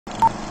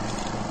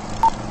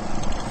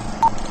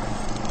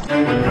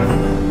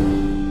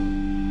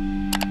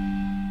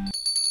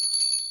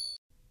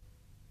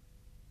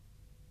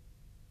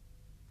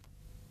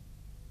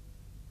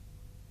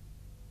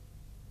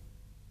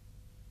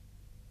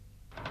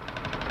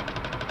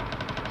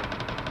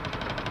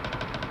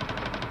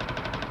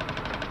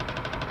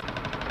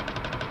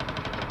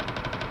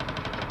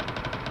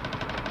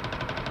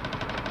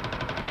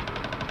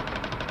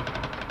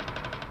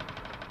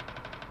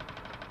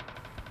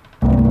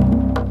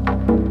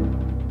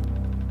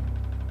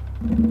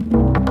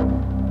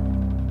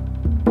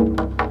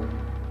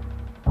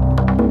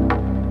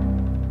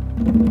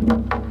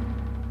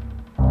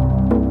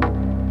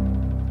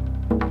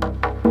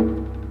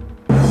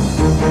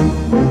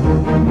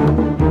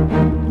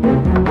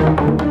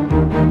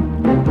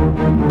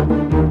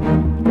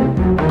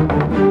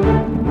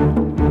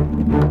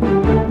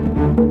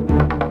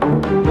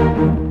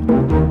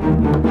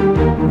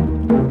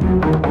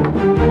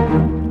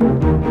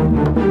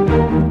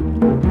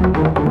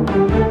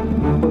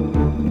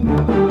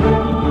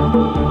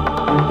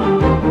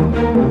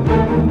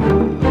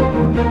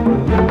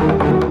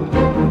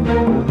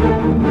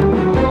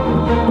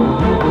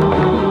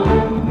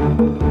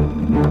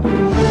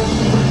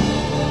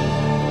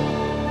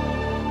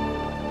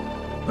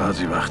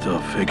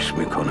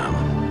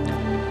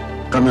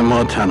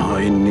تنها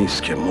این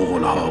نیست که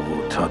مغول‌ها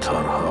و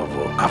تاتارها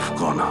و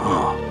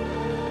افغان‌ها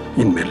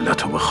این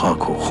ملت رو به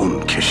خاک و خون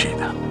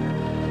کشیدن،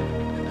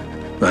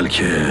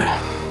 بلکه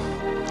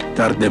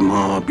درد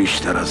ما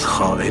بیشتر از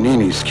خائنی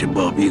نیست که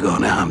با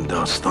بیگانه هم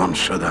داستان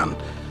شدن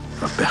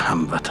و به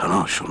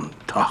هموطناشون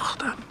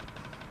تاختن.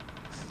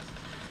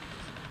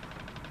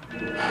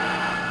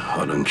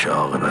 حالا که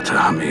عاقبت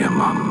همه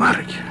ما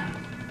مرگ.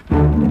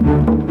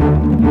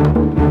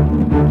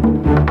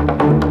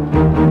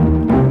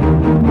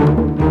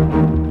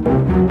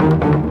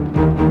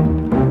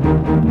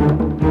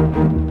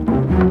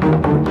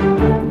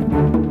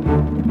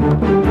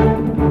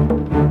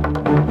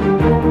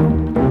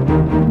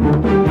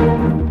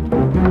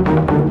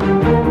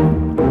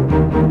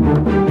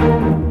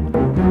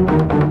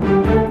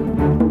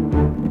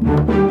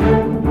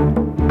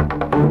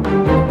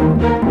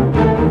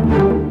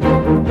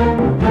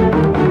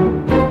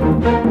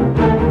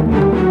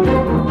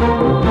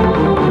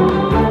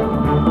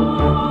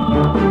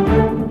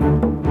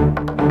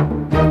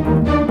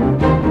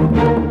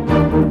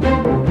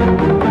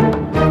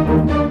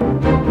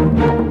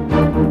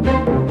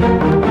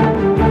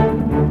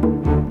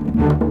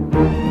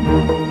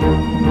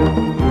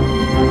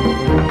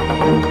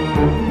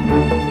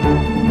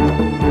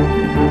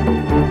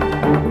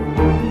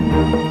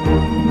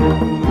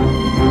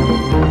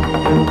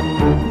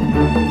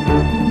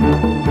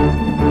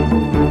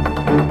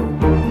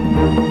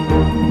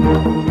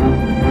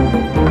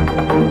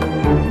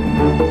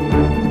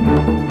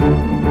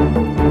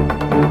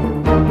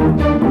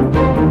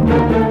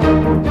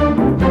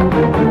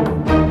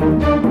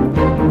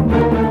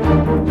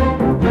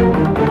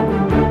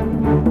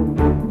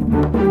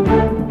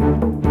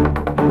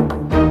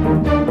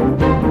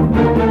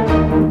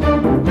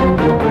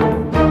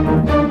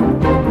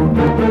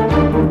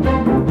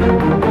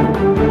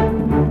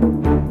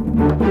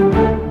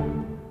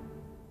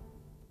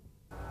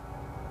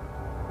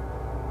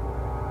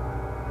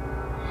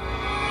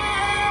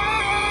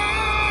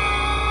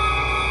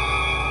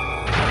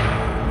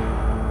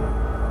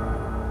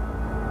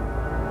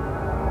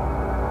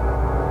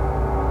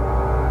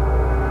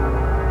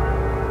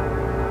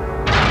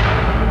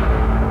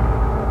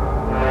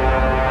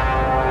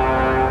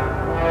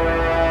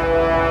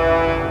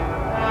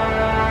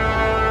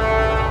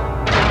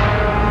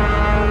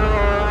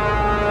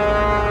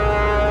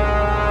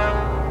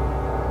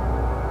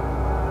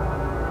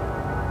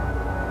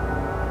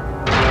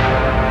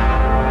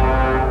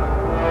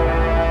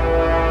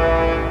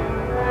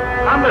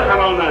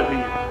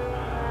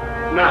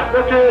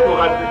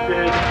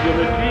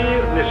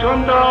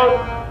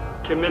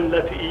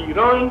 ملت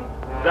ایران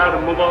در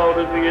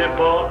مبارزه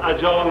با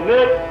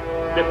اجانب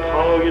به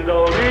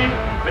پایداری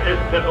و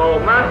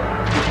استقامت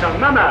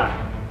مصمم است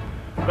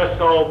و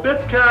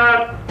ثابت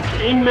کرد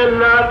که این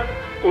ملت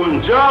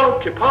اونجا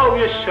که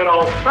پای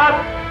شرافت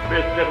و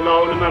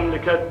استقلال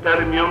مملکت در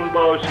میان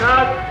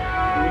باشد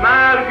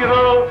مرگ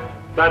را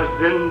بر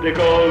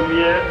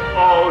زندگانی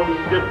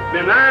آلوده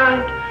به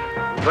ننگ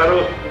و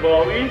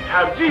رسوایی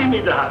ترجیح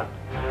می‌دهد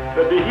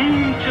و به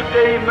هیچ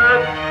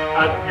قیمت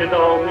از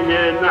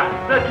ادامه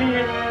نهضتی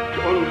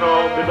که اون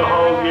را به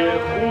بهای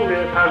خون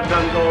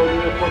فرزندان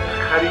خود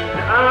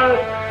خریده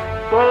است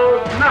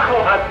باز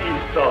نخواهد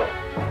ایستاد.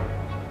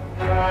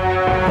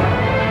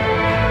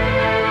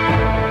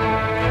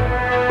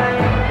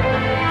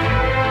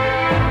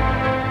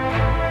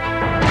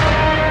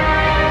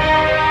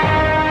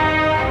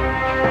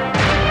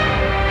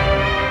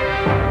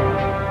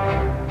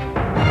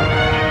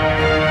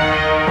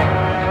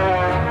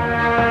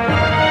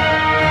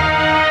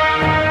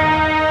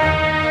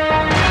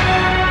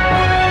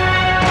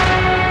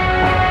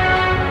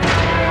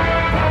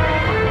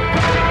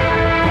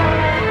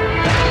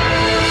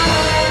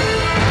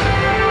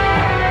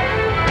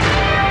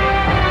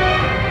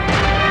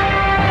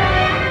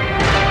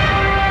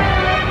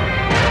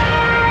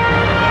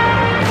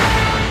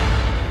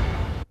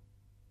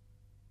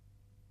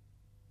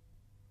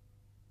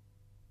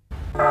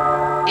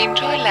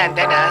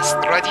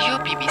 رادیو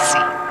BBC.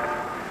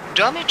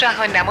 جام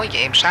جهان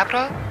نمای امشب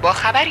را با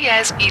خبری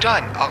از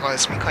ایران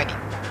آغاز می‌کنیم.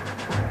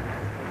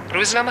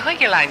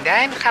 روزنامه‌های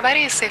لندن خبر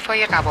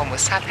استعفای قوام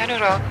السلطنه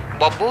را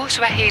با بهت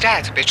و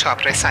حیرت به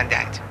چاپ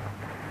رساندند.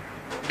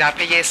 در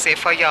پی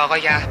استعفای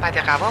آقای احمد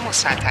قوام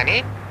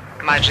السلطنه،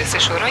 مجلس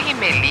شورای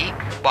ملی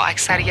با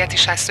اکثریت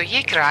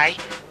 61 رأی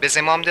به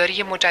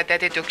زمامداری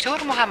مجدد دکتر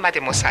محمد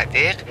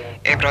مصدق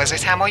ابراز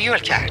تمایل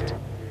کرد.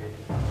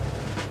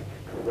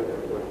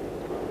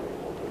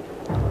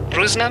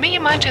 روزنامه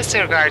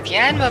منچستر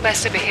گاردین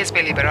وابسته به حزب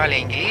لیبرال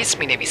انگلیس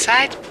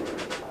می‌نویسد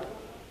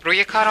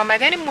روی کار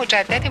آمدن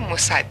مجدد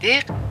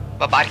مصدق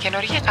و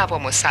برکناری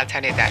قوام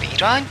السلطنه در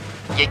ایران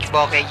یک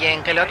واقعه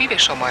انقلابی به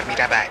شمار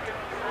می‌رود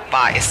و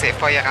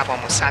استعفای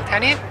قوام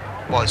السلطنه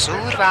با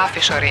زور و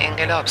فشار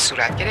انقلاب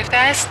صورت گرفته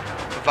است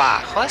و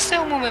خواست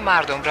عموم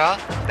مردم را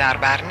در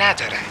بر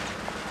ندارد.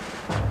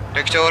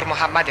 دکتر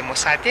محمد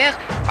مصدق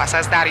پس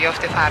از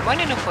دریافت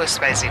فرمان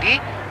نخست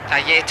وزیری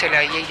طی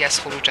اطلاعیه‌ای از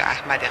خروج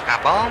احمد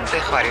قوام به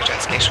خارج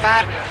از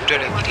کشور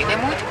جلوگیری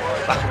نمود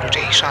و خروج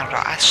ایشان را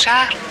از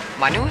شهر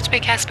منوط به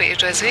کسب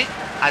اجازه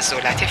از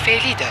دولت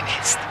فعلی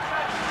دانست.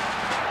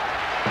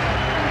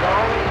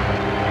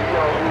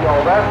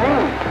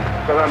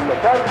 به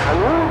مملکت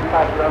هنوز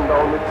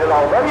فرزندان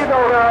دلاوری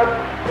دارد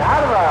که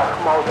هر وقت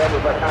مادر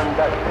وطن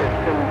دست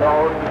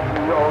استمداد به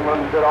سوی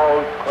آنان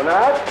دراز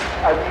کند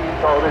از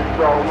ایثار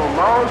جان و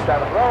مال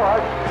در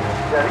راهش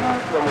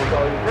دریغ و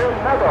مجایزه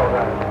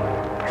ندارد.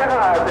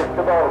 چقدر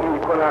اشتباه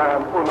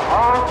میکنند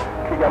اونها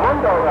که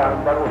گمان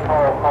دارند در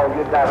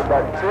اتاقهای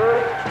دربسته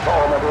و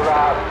آمد و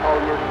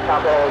رفتهای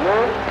شبانه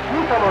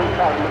میتوان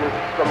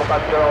سرنوشت و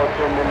مقدرات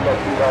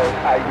ملتی را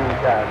تعیین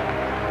کرد.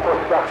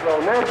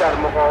 خوشبختانه در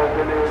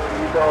مقابل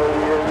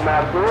بیداری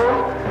مردم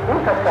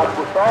اون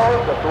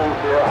تشبسات و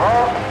توطئه‌ها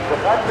به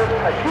قدر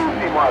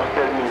تشییدی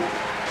مؤثر نیست.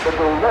 به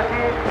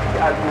دولتی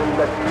که از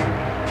ملتی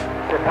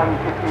ستم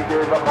کشیده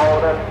و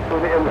غارت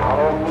شده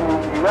الهام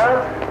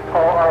می‌گیرد تا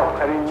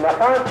آخرین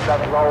نفس در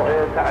راه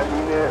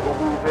تأمین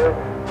حقوق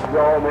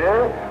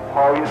جامعه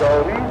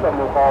پایداری و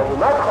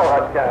مقاومت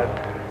خواهد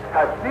کرد.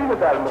 تسلیم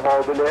در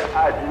مقابل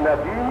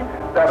اجنبی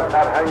در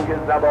فرهنگ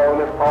زبان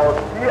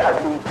فارسی از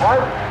این پس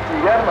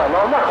دیگر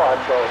معنا نخواهد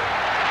داشت.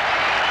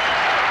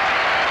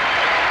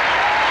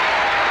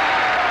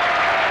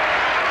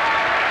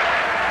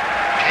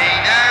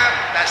 پینم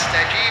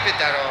بستگی به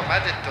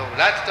درآمد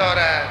دولت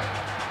دارد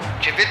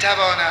که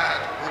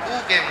بتواند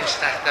حقوق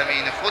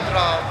مستخدمین خود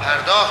را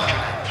پرداخت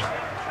کند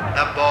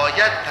و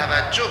باید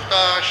توجه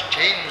داشت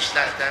که این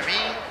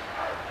مستخدمین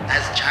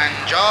از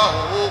چند جا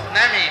حقوق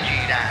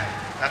نمیگیرند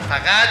و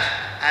فقط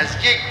از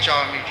یک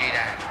جا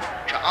میگیرند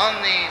که آن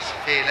نیز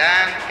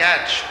فعلا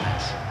گرد شده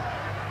است.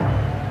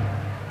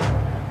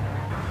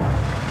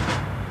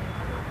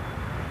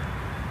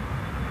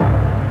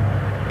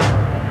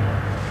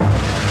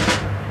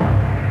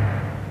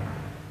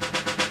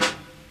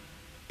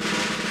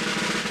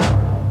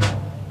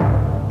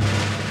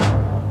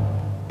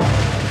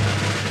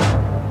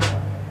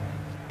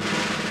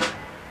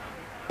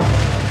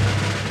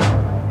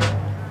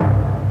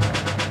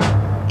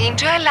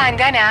 اینجا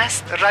لندن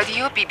است،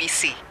 رادیو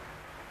BBC.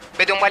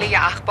 به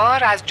دنباله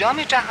اخبار از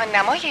جام جهان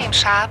نمای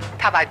امشب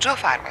توجه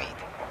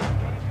فرمایید.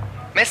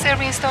 مستر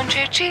وینستون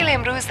چرچیل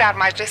امروز در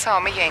مجلس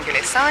عامه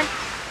انگلستان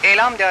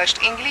اعلام داشت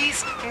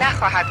انگلیس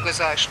نخواهد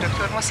گذاشت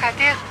دکتر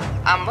مصدق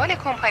اموال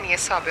کمپانی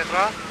سابق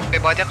را به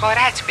باد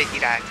غارت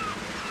بگیرد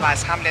و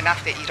از حمل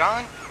نفت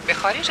ایران به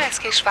خارج از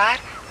کشور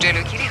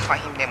جلوگیری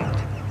خواهیم نمود.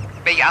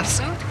 به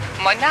افزود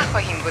ما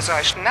نخواهیم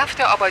گذاشت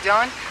نفت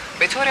آبادان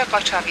به طور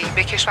قاچاقی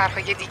به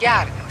کشورهای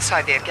دیگر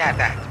صادر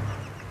گردد.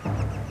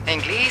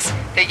 انگلیس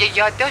طی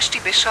یادداشتی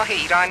به شاه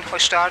ایران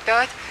هشدار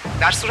داد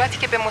در صورتی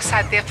که به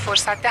مصدق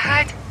فرصت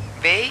دهد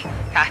وی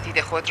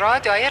تهدید خود را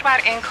دایر بر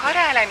انکار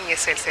علنی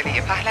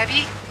سلسله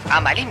پهلوی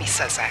عملی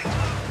می‌سازد.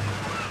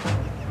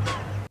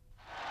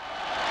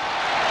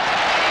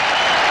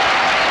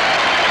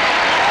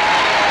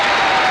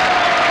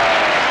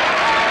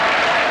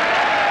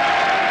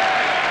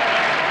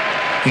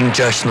 این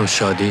جشن و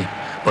شادی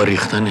با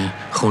ریختن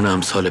خون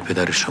امثال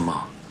پدر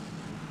شما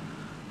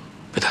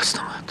به دست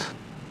آمد.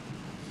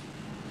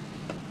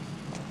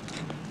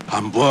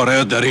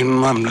 همواره در این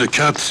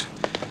مملکت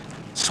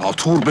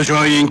ساطور به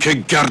جای اینکه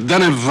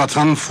گردن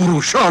وطن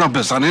فروشا را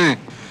بزنه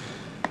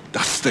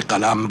دست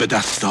قلم به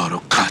دستار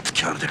و قطع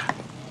کرده.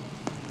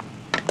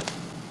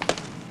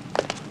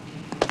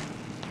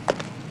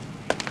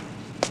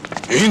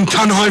 این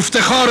تنها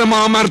افتخار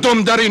ما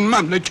مردم در این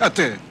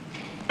مملکته.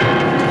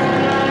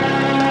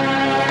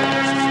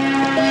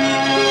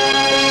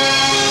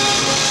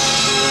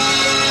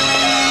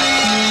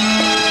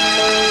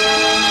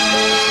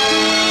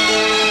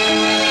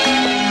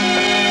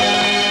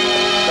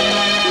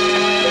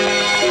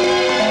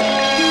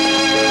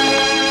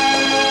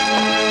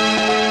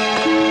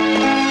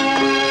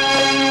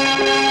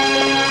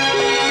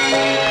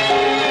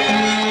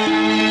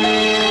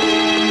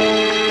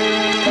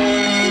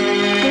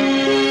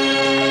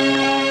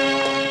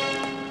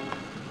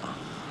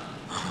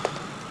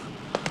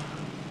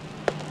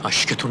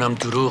 اشکتونم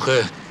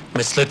دروغه،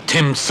 مثل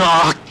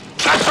تمساح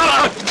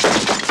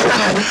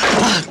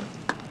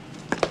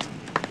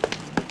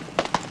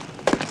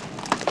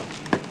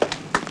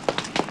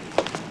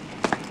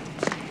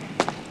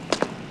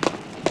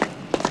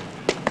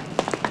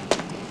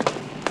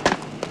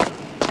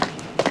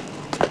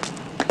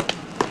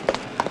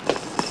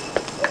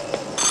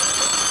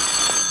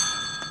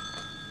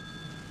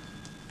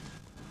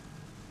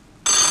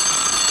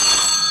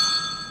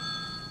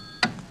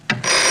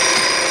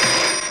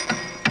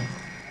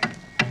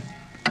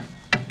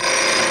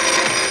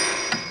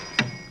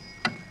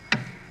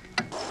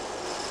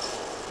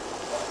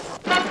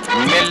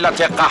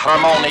ملت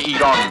قهرمان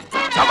ایران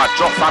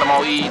توجه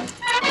فرمایید.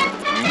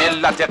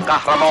 ملت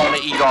قهرمان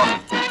ایران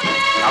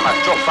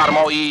توجه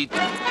فرمایید.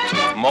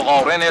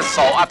 مقارن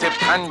ساعت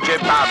 5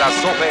 بعد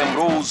از ظهر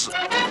امروز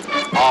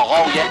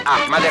آقای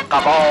احمد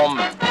قوام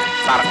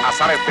بر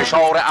اثر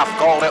فشار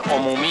افکار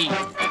عمومی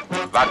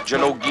و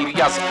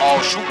جلوگیری از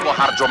آشوب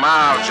و هرج و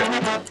مرج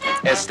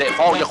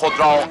استعفای خود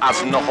را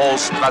از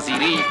نخست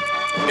وزیری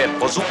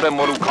به حضور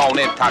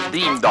ملوکانه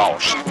تقدیم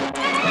داشت.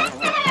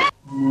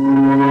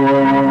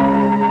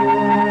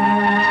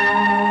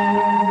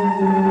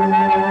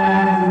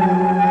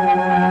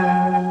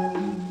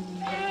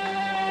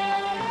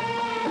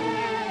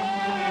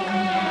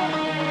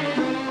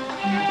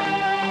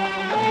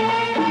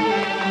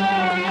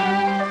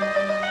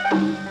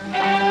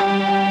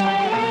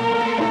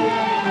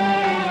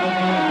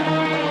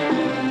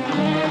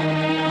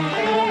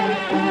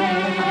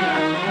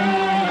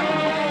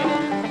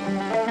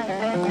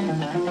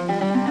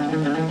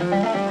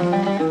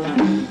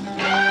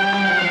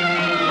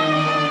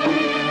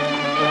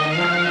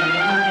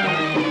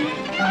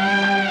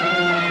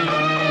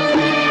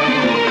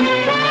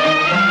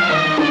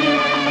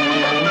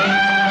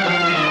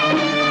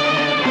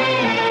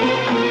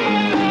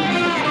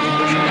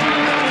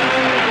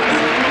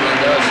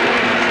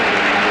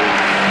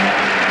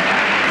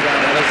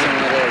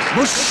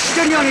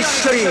 مشتریان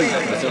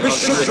شریف به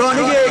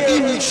شکرانه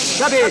این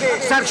شب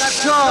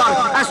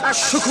سرشار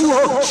از شکوه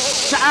و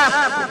شعف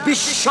به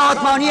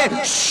شادمانی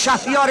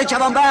شهریار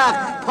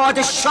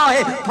جوانبخش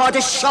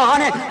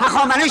پادشاهان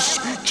هخامنش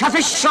کف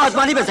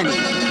شادمانی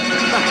بزنید.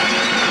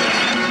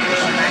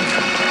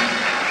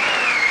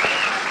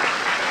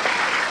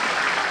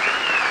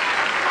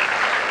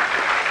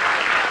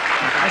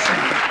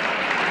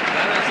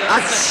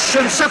 از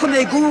شمشک و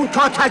میگون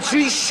تا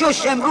تجریش و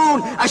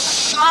شمرون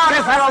از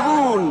شعر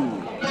فراوون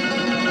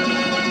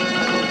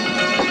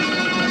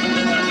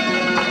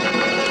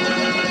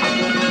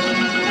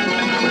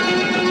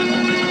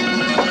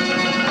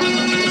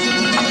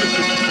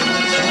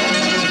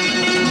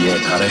یه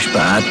کارش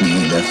بعد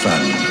نیه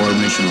بفرمون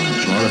قربونشون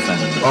شما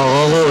بفرمون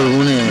آقا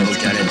قربونه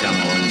مکرم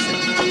آقا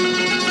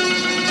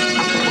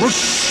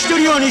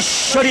مشتریان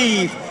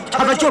شریف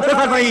توجه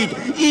بفرمایید.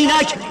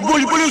 اینک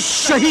بلبل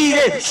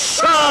شهیر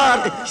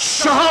شاد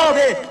شهاب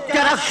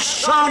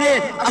درخشان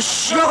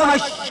اشرق و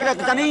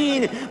مشرق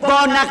زمین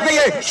با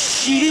نغمه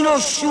شیرین و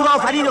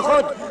شورآفرین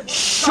خود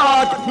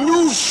شاد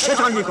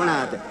نوشتان می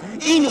کند.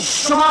 این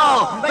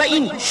شما و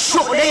این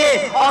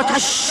شعله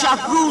آتش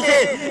افروز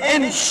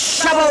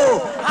امشب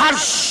و هر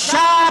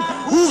شب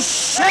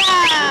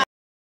هوشم.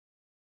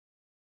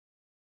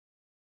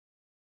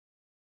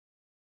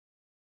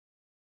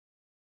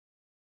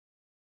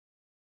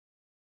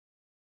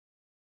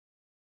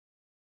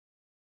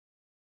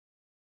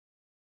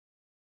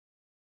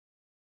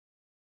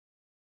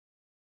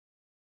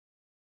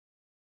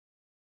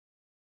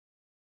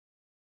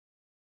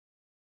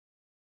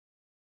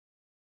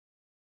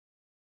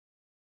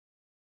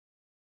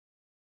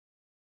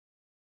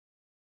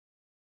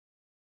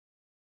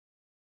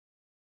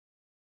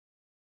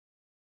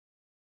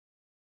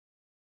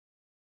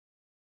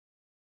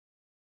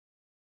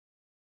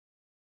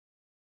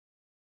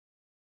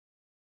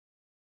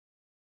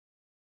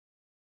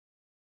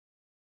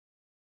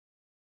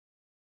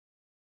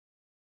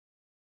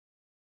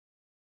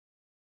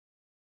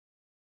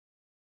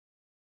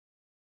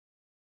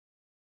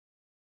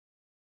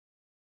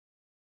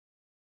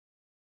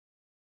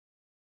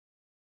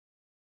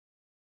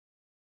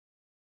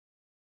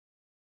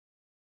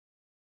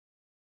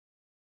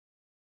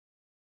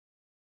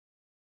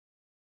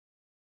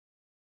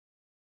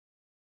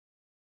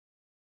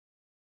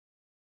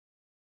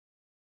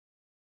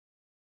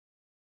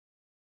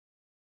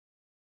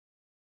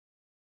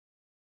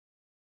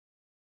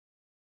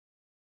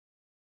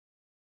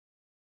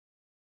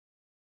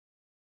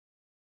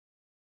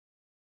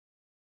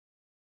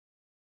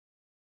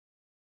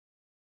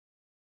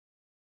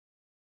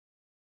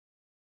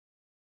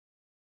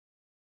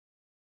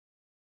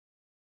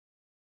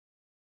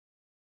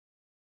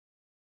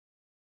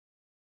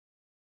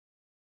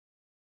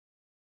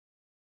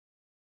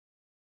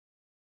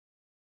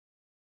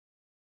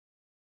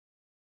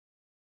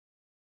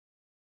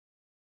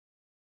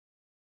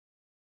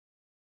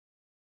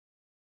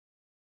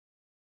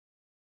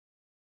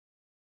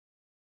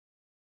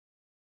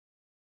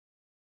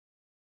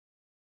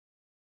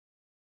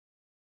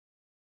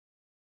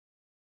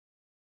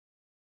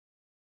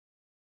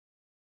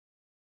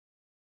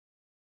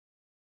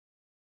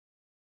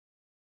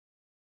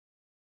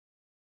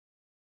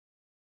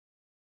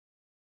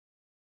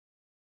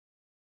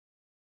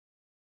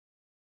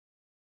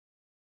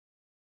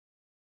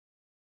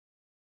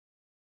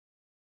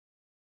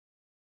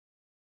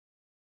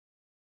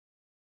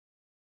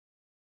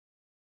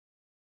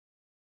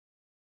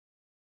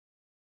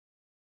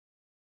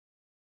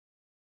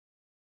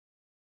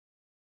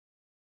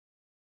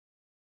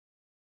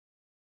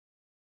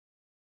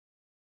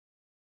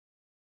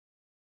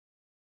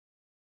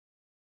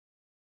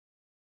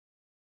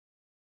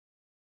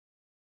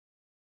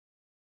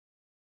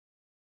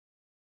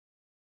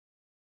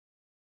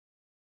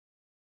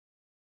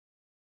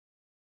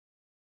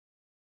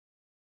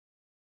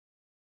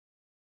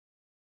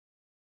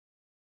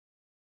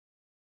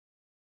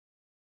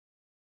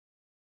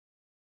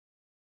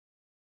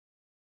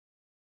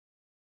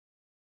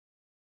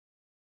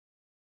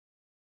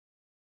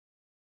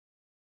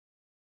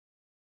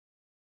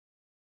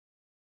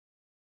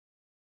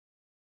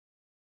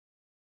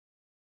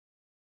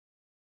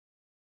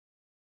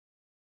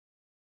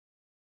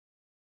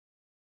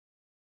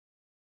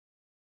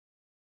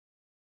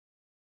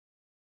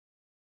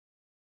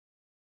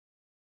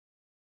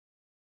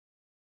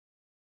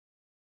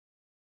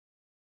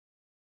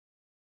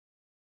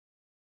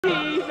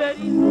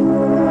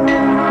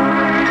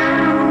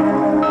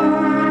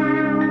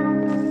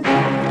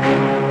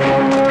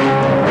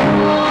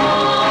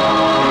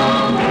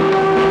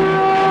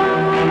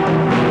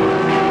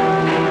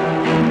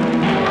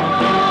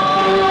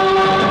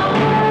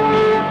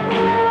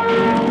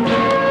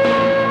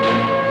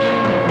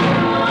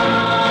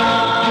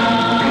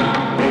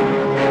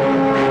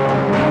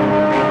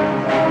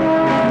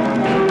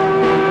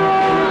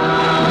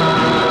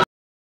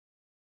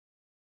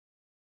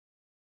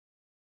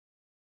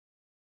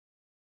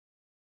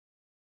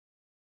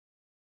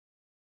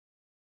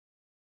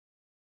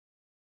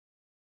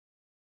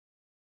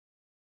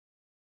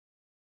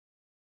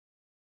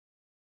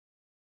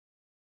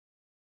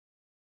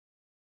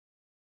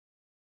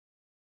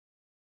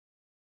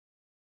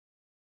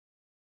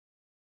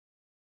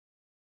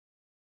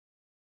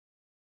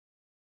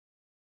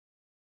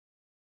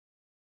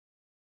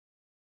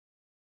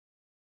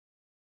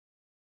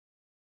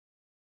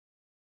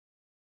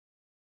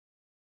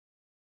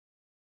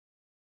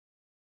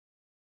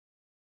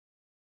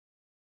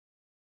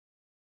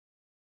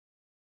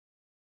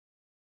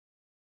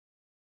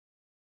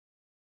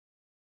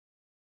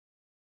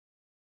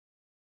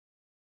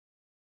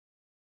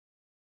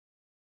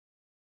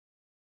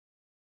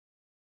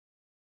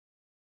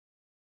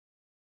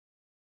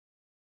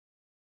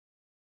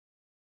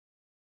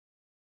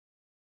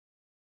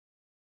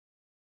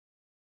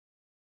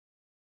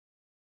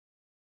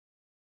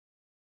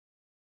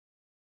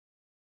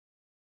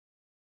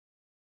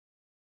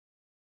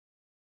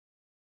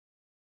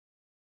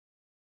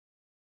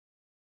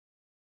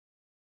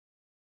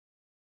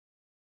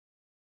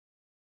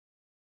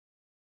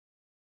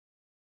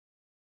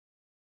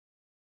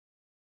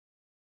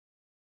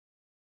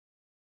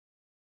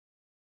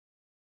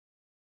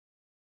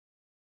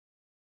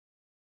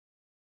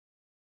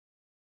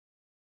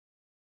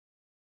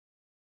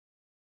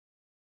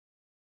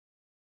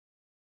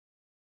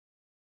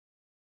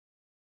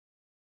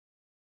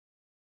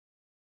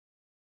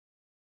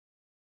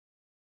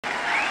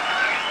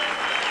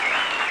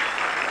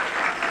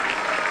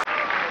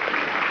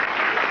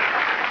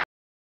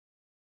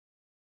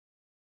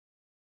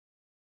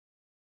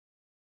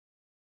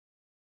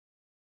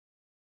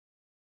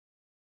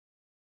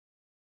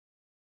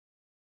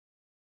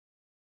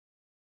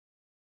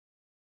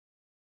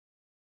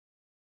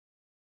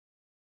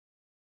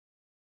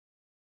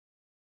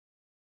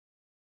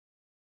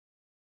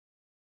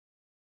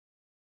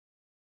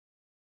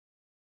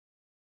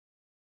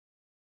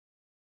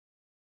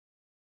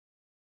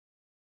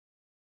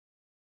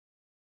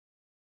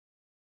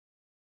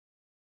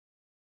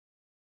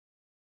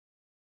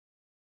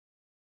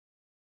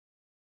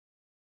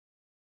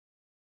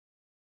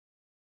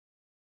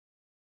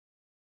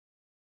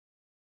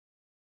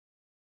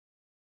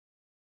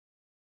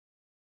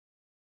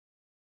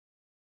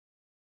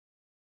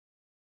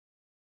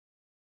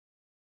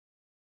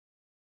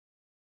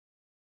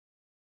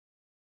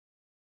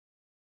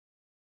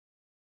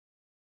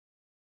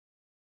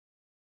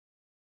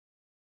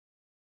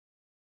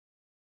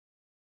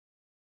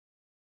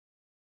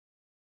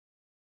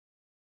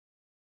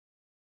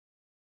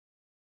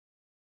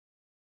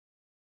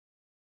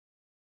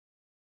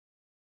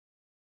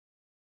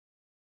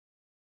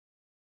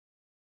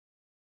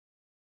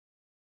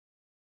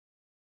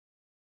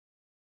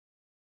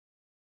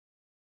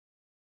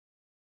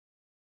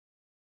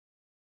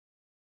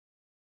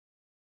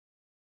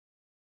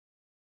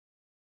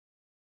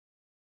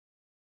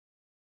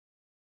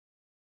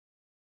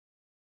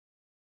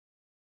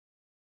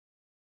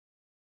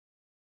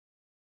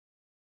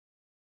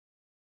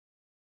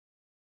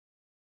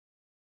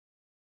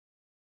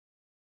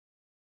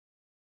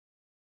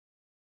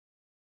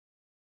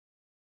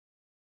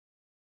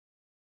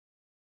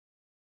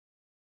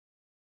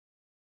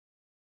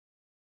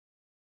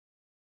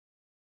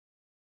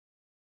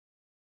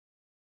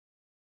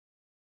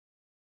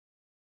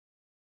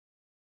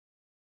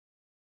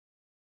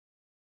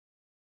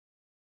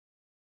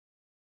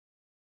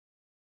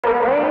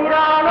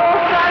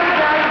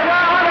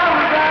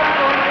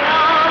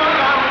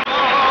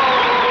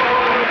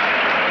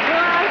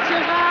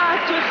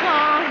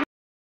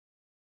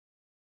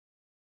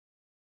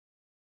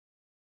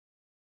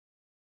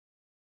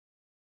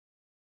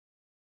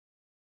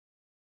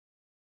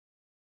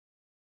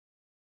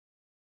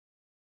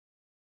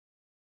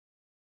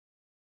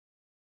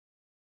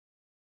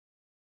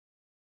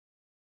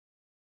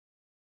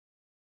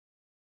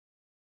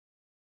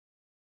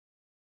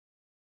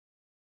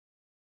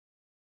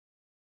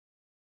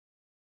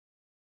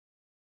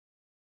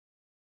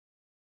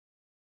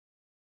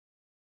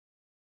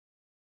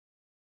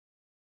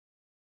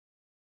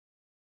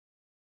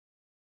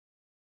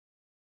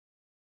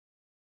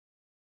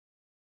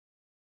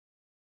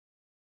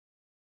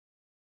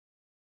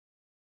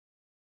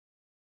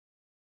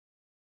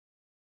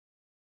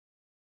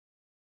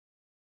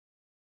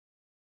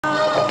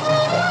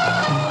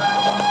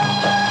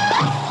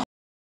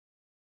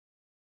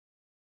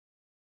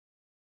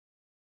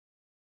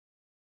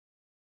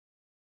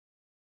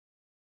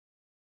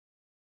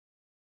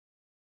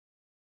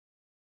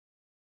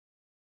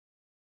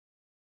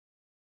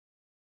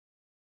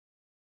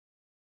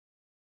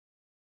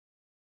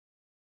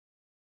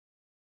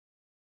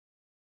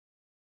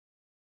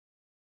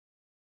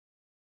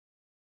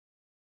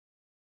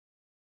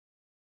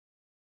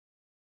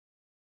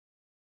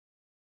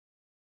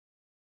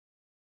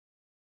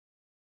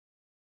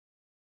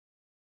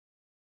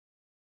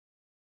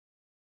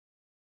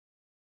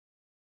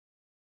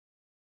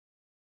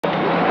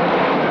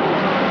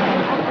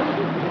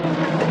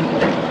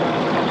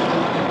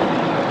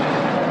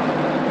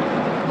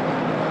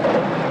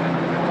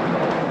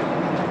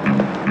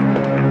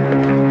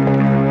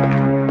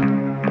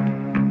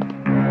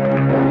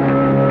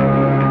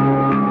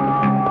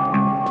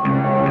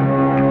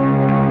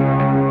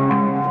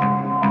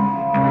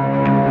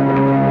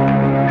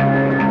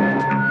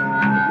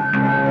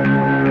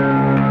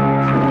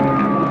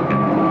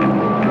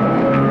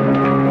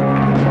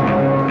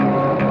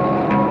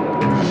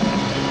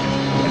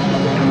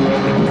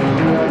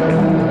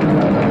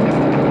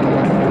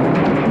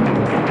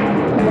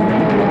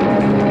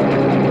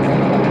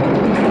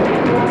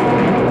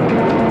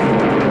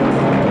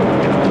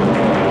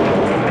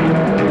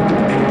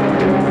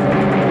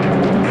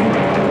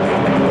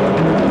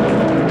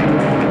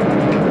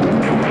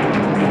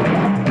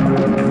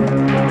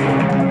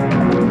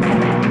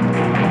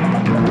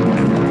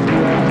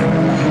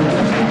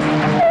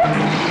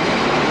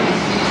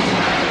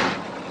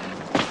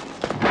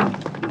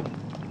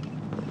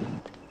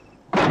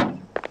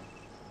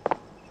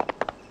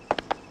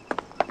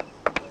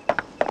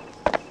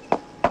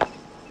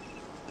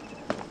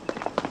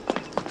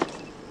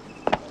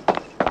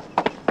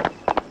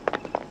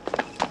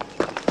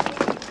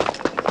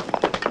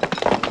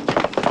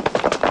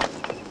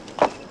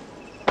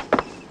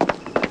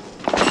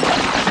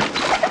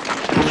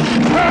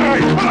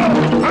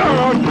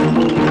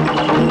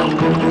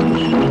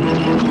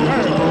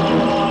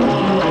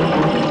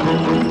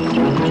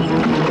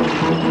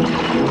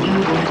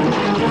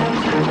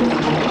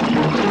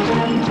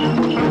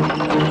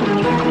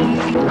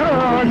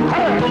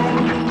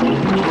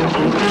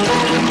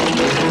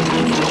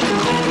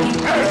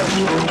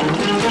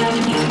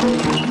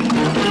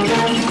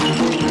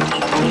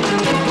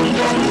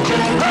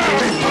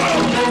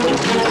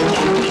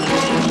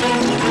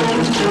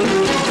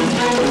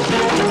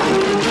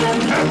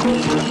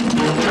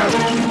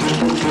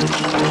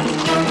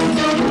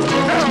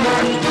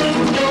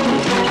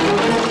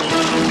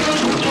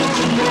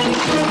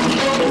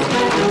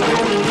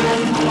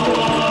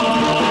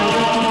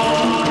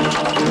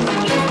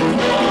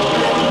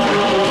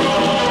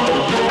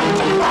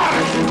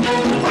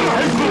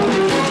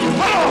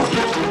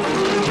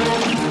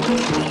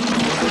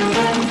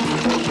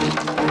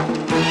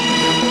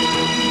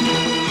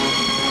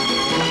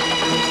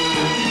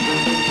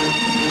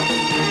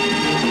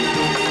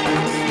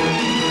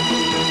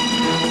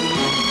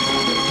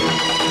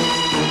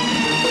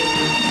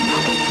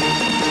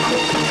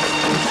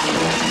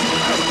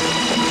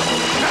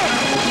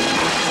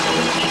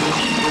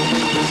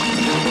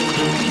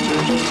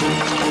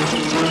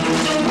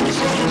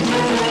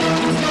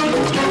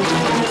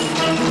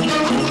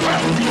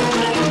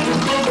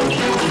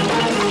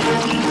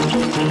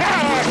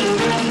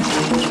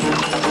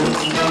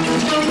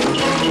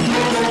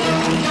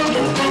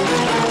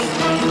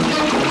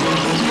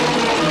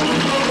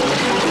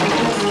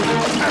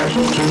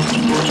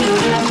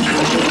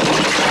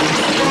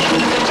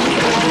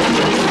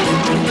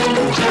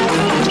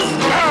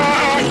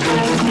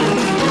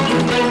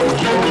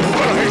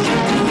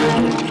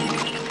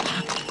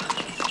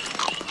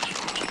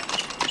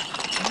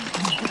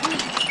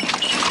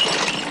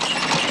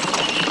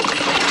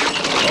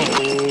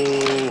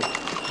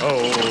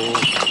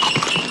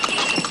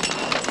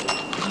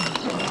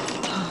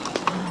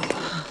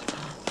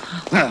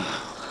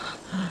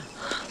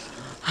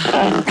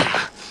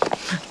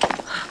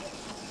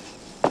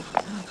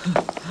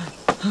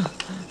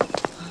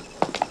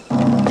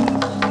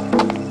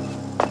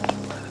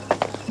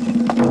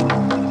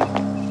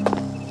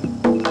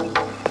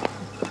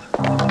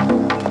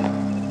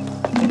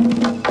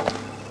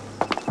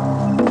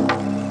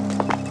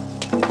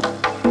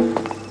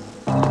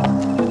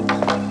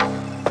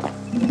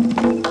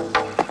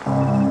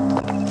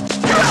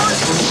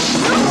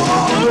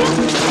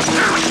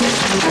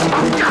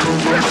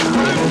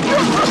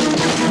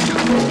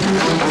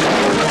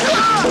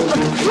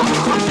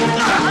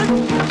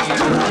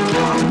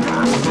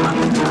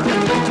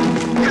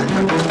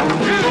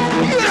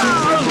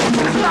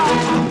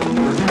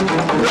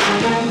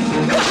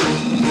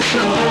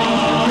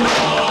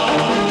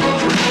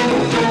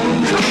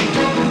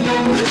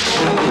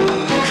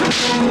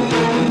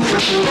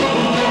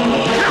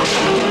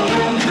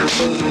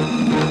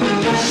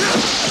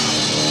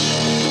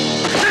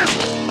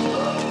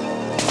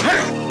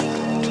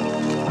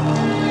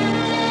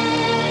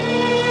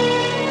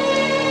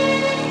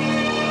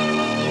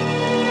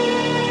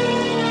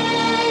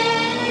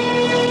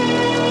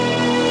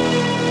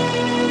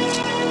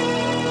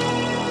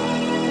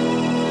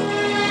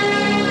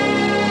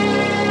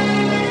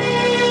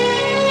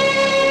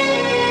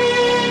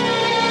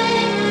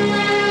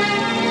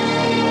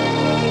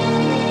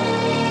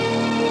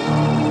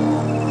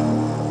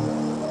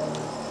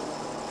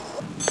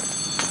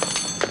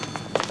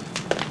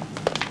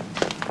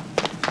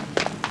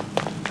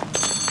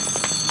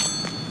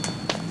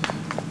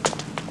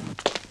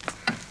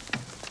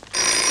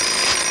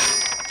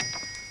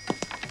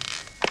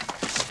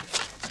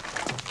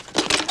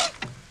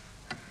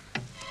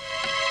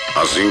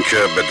 از اینکه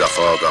به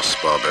دفعات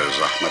اسباب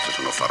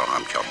زحمتتون رو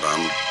فراهم کردم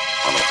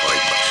آن را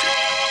خواهید بخشید.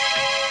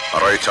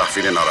 برای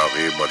تحویل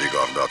نراقی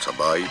بادیگارد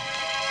تبای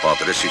با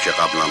آدرسی که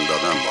قبلا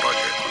دادم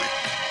مراجعه کنید.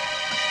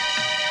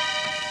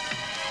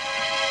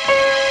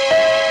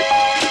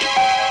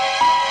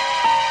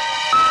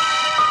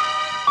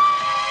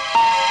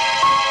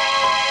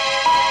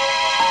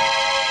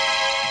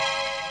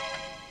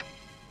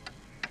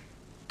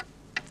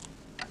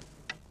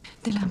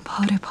 دلم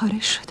پاره پاره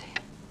شده.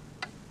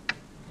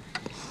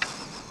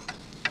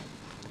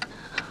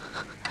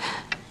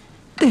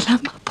 دلم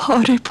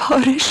پاره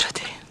پاره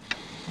شده.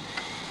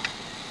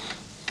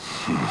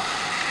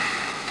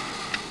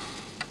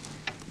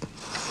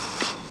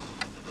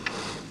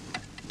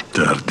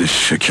 درد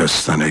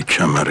شکستن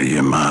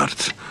کمره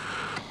مرد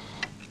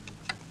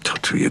تا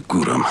توی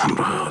گورم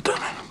همراه آدمه.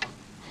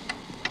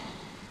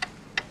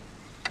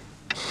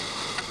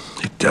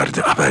 یک درد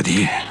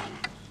ابدیه.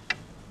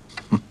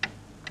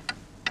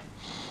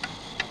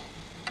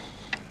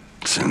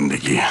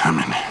 زندگی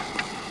همینه.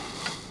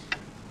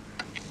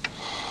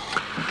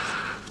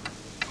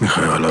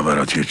 میخوای حالا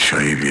برات یه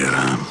چایی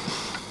بیارم؟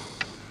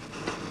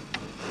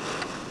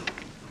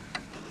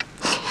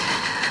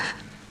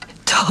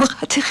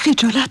 طاقت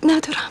خجالت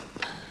ندارم.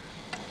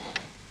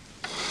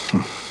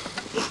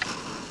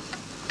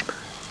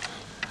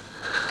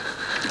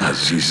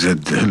 عزیز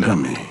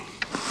دلمی.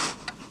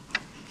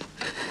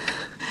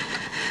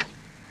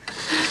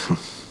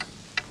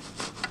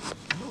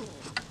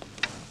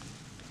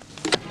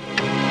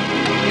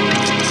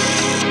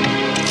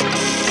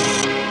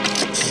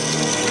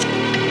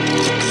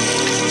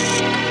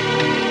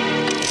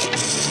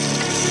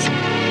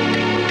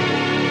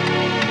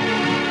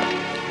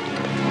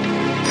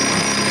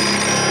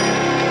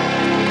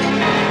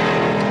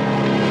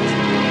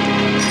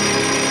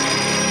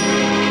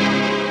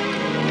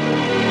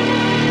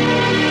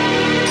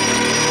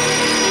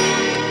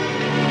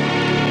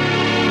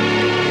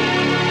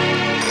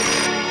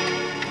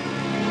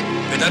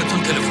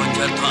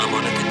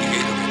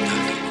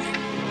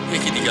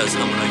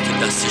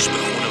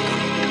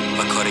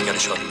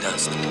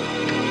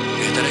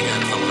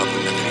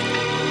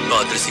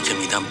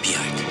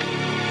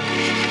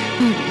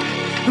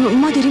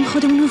 ما داریم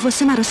خودمون رو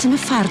واسه مراسم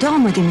فردا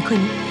آماده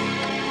میکنیم.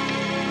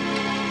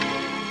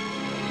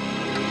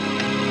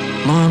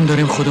 ما هم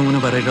داریم خودمون رو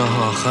برای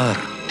راه آخر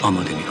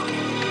آماده میکنیم.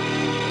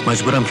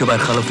 مجبورم که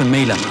برخلاف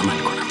میلم عمل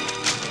کنم.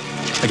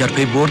 اگر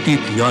پی بردید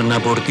یا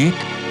نبردید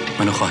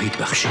منو خواهید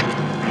بخشید.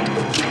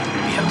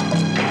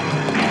 بیا.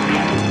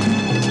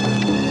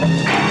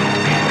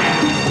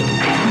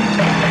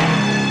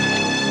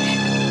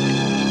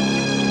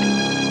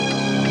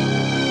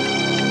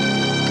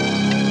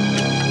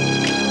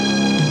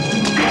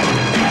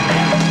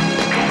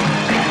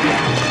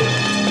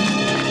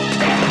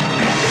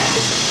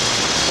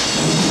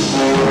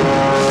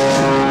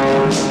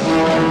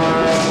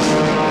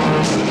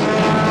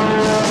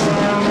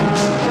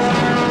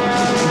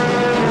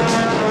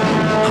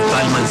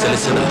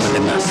 سیصد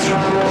احمد نصر.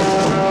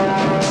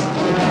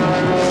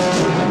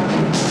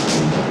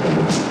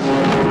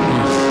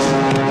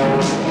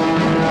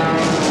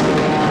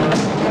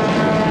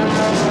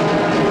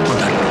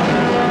 مدرب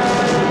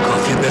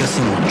کافیه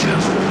برسیم اونجا.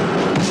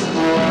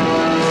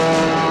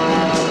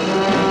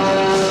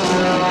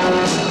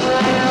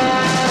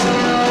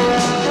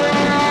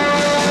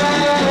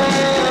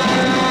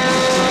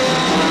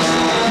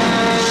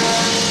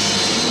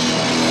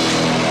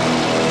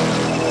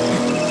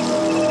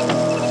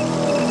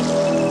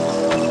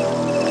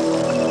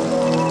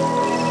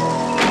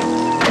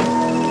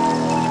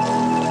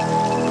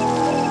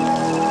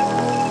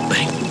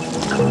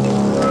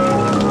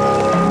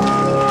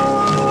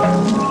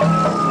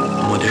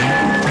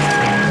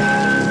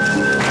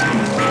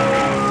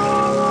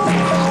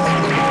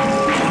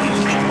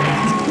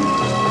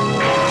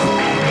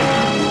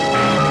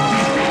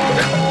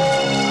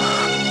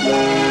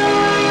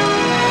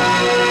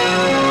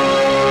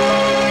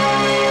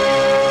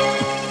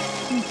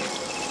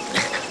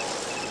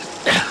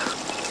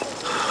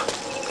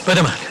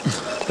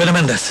 بده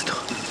من دست تو.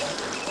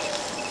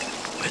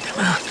 بده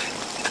من.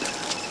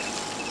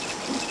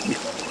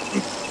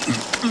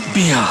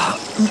 بیا.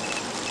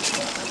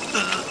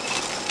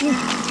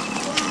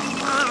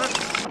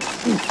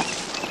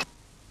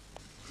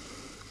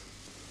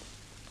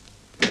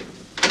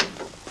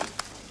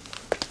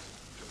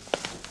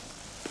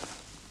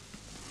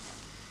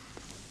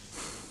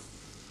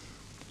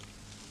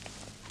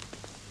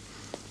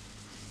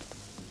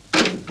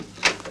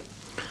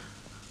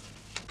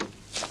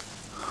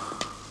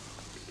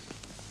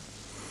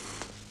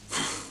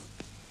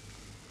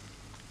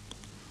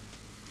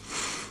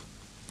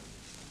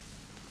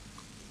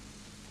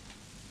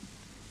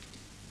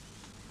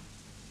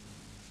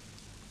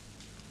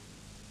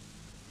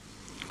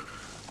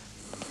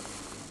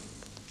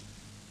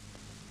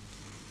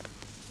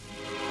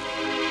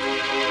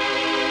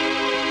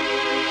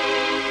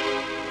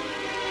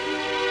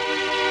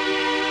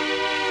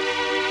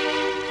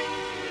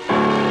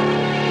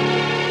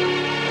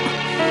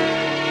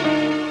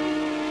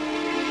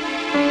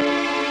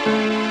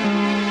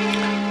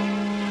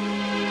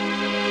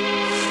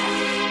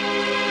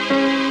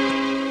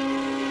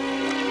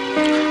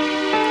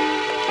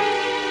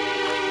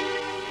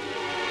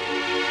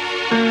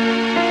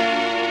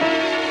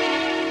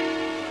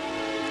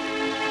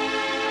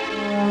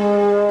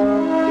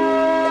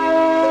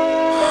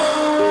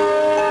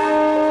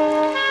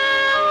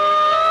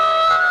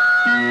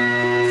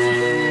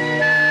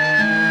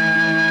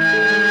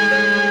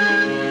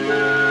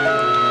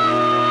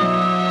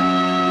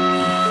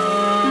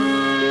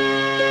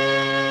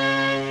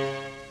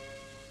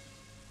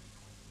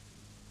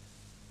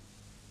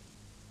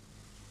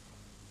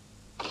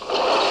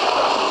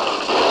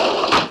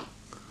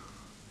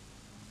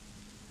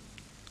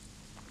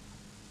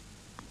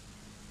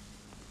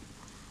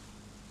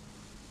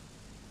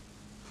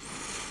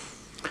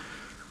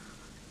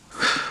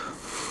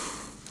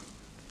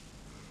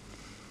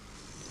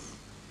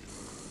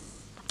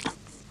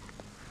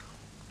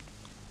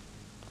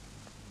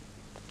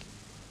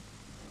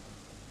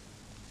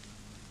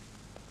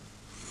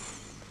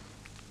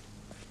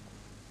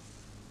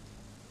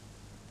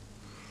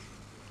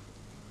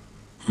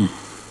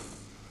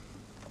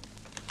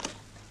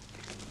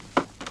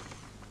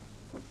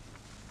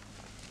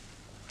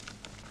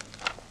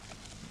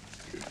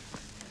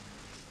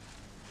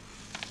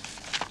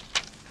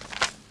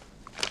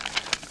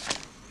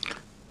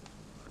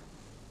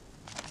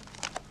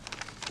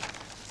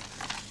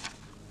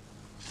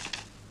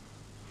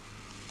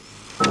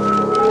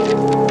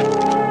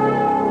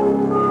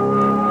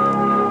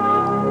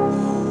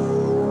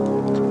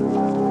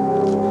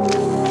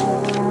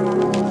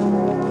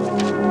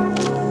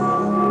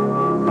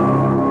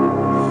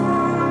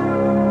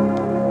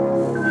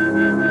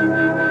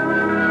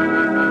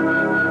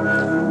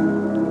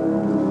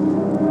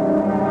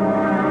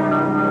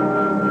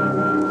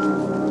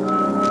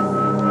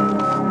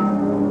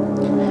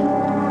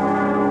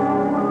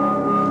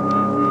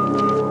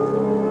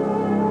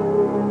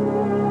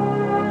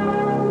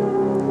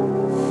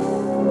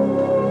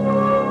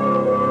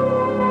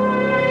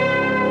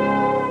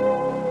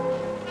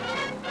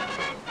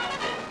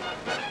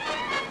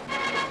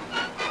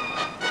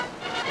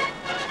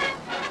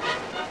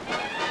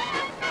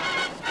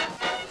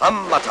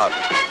 هموطن،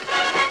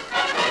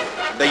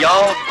 به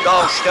یاد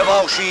داشته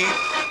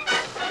باشید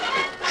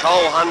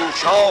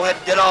شاهنشاه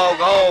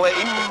دلاگاه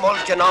این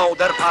ملک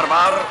نادر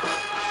پرور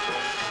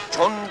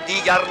چون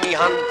دیگر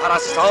میهن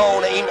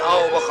پرستان این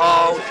آب و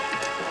خاک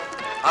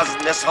از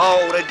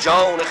نثار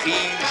جان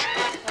خویش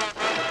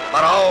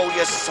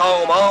برای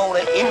سامان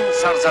این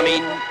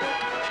سرزمین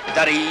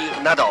دریغ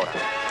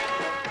ندارد.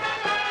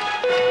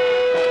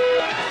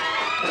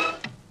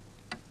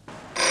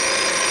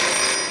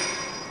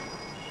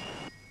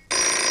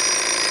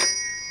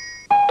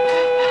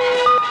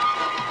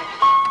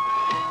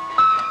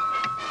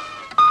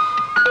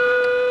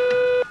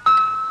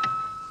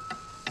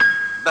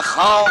 به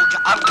خاک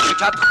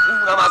ارچکت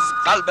خونم از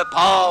قلب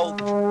پاک،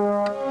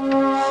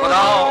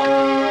 خدا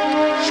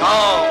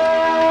شاه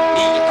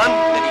میهن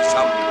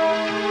نویسم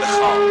به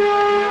خاک.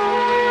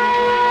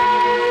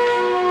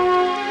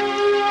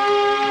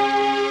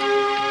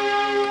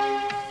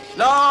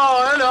 لا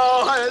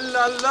اله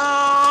الا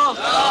الله،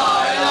 لا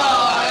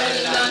اله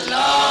الا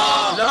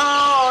الله، لا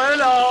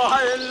اله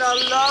الا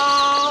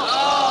الله،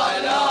 لا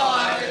اله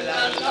الا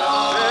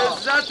الله،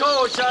 عزت و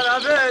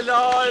شرف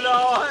لا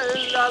اله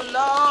الا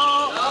الله،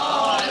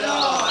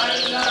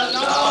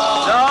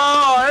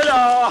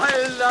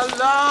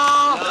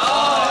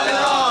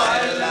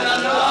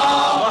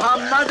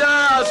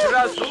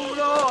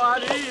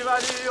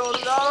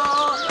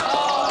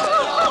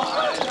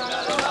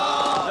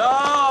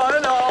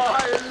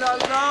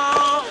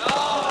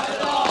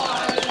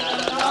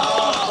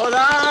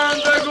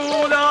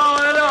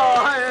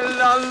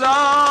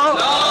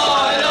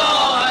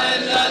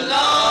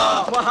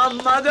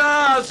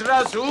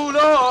 رسول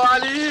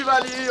علی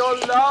ولی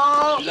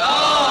الله، لا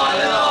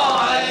اله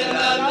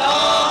الا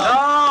الله،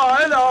 لا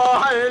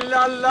اله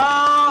الا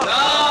الله،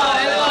 لا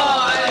اله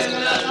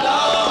الا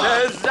الله،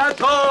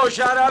 عزت و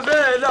شرف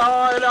لا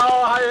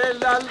اله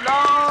الا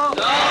الله،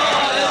 لا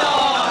اله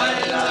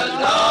الا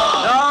الله،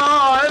 لا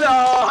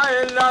اله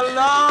الا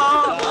الله،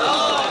 لا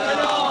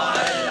اله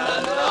الا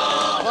الله،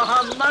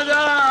 محمد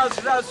است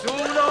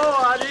رسول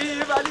علی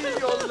ولی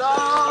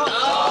الله،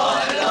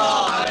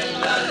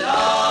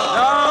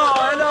 لا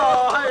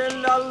اله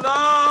الا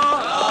الله،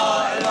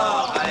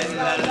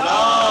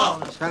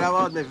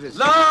 صلوات بفرست.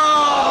 لا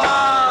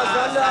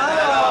صل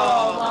علی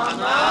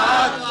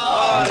محمد.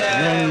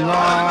 بسم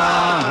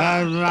الله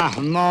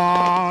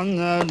الرحمن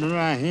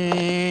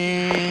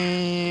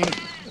الرحیم.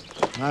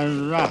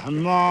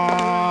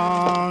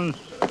 الرحمن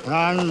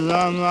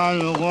علم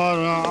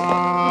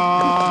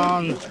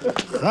القرآن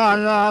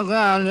خلق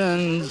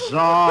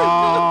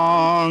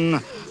الانسان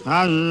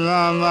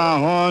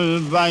علمه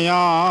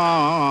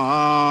البیان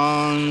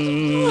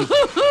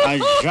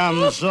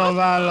الشمس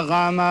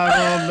والقمر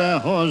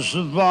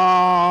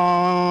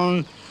بحسبان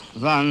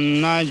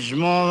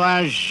والنجم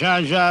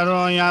والشجر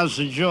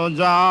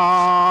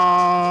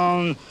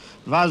يسجدان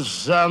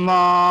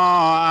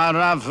والسماء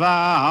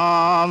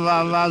رفعها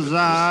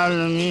ووضع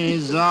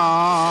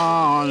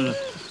الميزان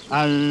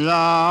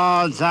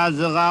ألا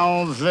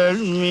تطغوا في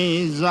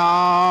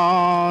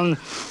الميزان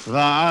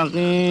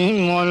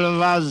وأقيموا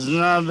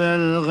الوزن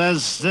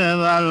بالقسط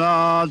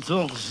ولا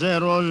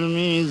تخسروا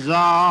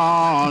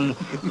الميزان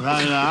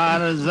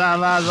والأرض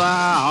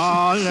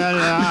وضعها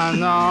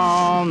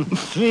للأنام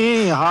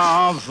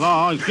فيها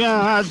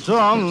فاكهة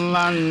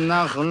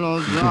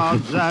والنخل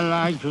ذات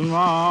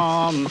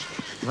الأكمام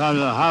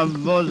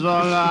والحب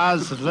ذو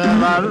العصف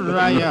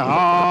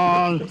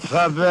والريحان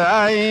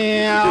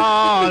فبأي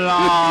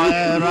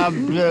آلاء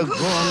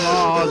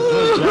ربكما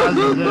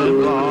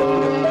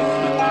تكذبان.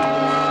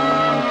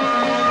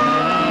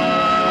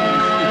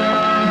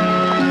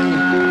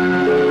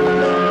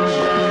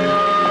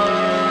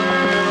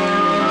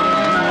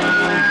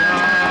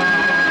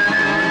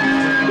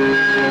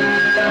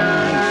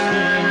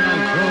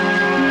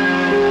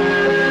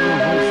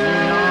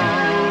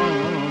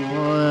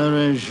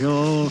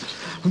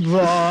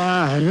 با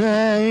اهل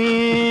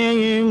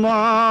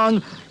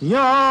ایمان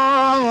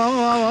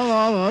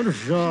یار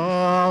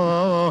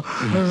شو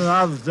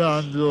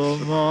رفتند و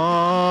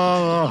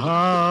ما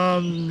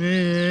هم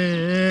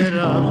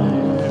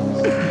میرویم.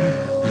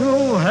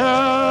 روح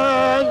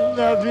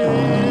نبی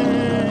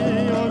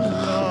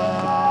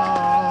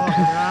الله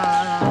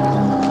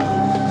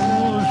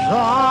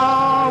موسی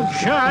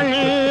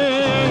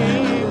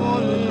کلیم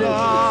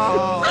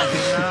الله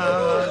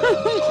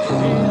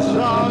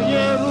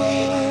عیسی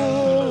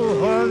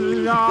روح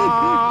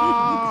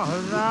الله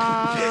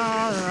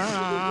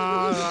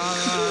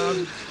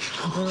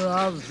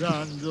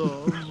رفتند و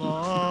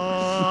ما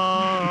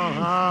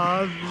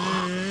هم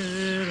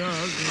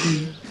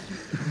میرویم.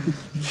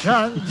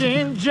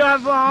 چندین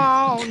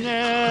جوان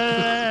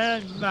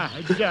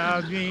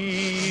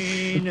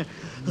مهجبین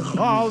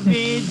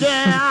خوابیدند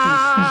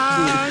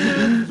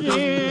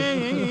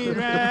زیر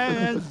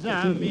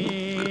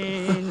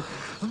زمین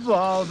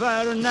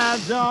باور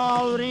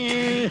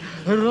نداری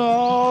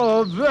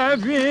رو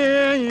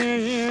ببین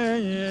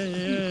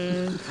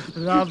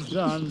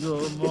رفتند و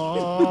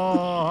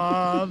ما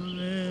هم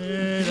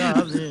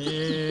میرویم.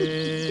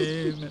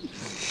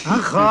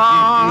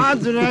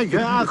 خاطرک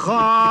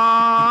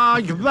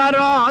اخاک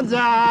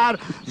برادر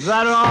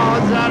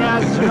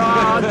از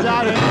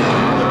رادر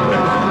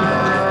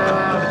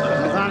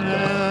غم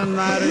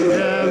مرگ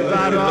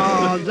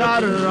برادر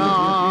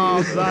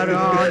را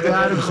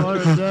برادر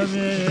خورده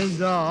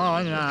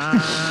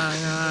میداند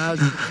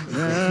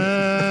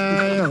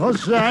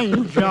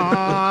حسین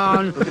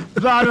جان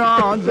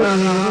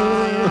برادرم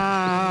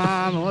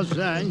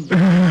حسین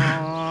جان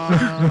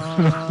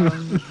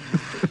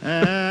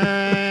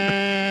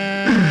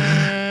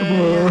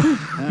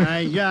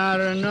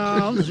اگر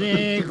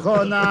نازی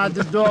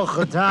کند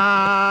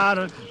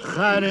دختر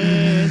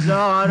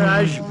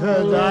خریدارش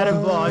پدر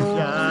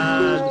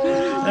باشد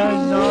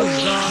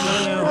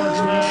نازدانه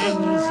حسین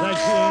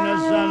سکین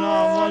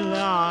سلام الله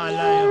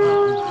علیها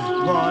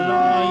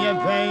بالای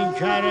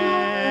پیکر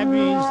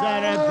بی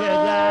سر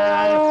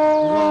پدر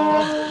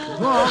گفت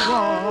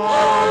بابا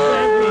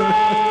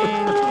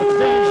ببین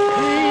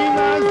زشتی و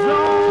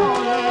ظالم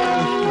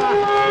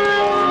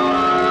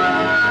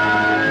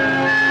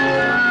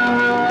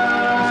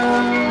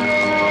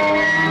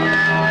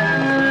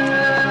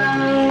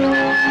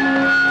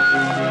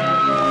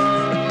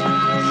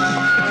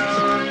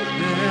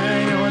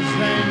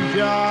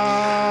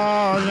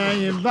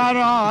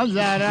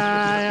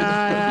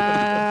برادرم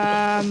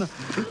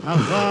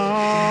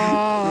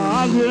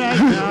اخاک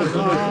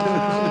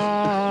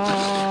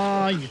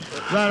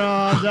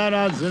برادر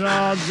از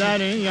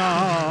رادریان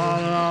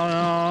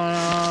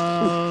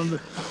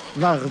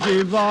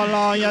وقتی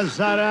بالای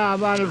سر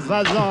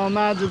ابوالفضل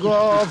آمد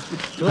گفت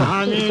تو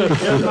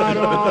همیشه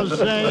مرا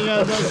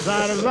سید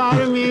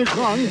سرور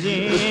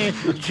میخواندی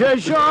چه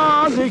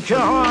شاد که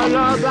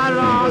حالا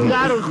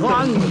برادر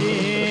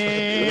خواندی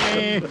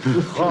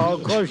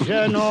خاک و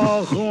شن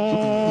و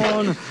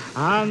خون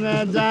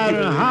همه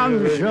در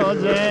هم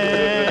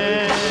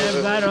شده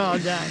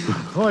برادر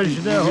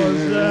پشت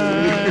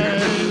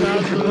حسین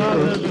از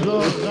لب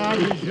تو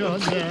خم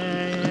شده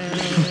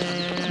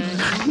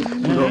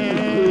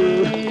نوح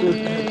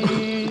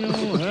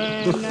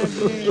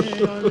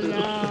نبی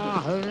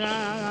الله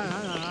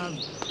رب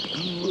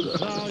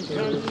موسی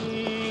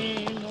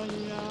کلیم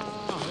الله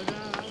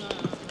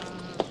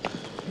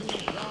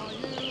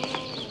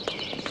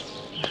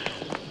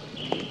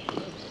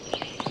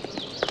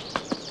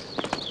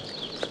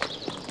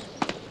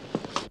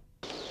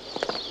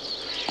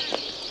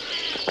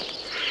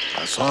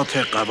بساط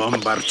قوام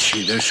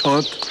برچیده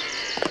شد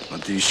و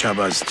دیشب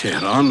از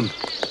تهران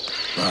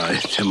و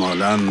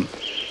احتمالاً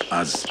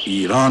از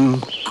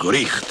ایران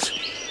گریخت.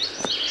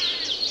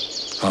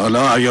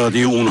 حالا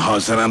ایادی اون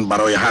حاضرن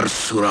برای هر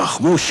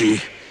سوراخ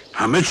موشی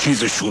همه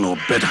چیزشونو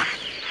بدن.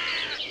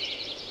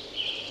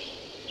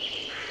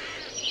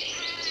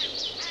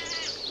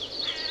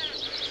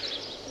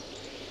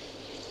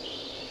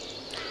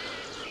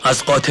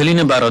 از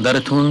قاتلین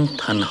برادرتون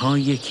تنها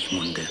یکی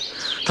مونده.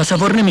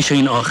 تصور نمیشه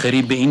این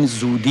آخری به این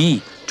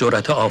زودی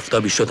جرأت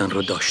آفتابی شدن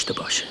رو داشته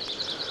باشه.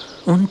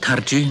 اون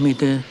ترجیح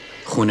میده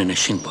خونه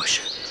نشین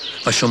باشه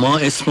و شما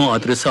اسم و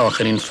آدرس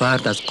آخرین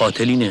فرد از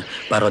قاتلین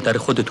برادر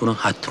خودتون رو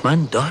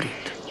حتما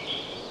دارید.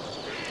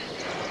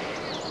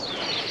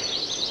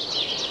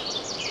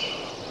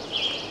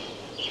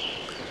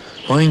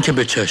 با اینکه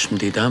به چشم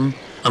دیدم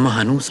اما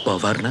هنوز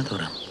باور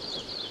ندارم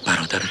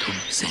برادرتون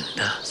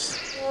زنده است.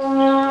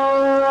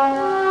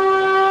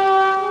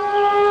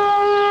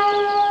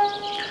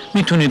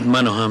 میتونید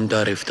منو هم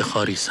در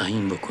افتخاری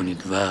سهیم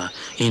بکنید و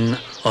این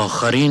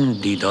آخرین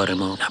دیدار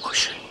ما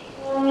نباشه.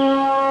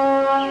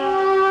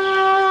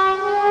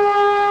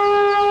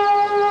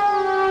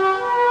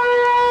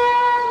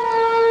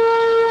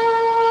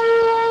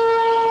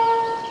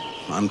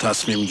 من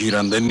تصمیم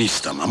گیرنده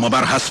نیستم، اما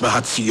بر حسب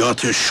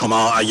حدسیات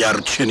شما اگر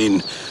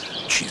چنین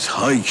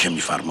چیزهایی که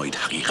میفرمایید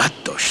حقیقت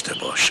داشته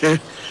باشه،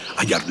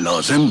 اگر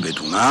لازم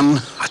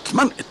بدونن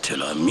حتما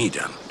اطلاع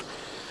میدن.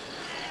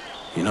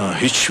 اینا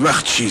هیچ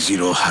وقت چیزی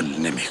رو حل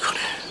نمیکنه.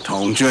 تا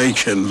اونجایی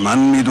که من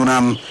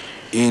میدونم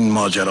این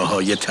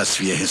ماجراهای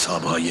تسویه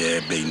حسابهای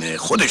بین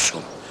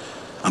خودشون.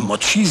 اما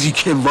چیزی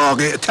که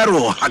واقع‌تر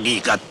و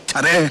حقیقت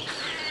تره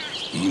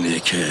اینه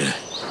که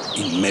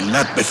این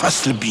ملت به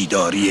فصل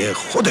بیداری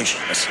خودش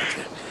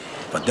رسیده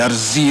و در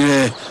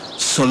زیر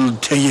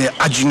سلطه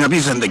اجنبی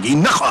زندگی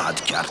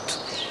نخواهد کرد.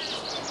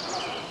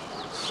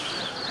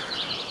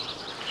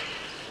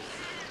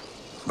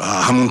 و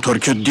همونطور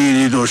که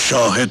دیدید و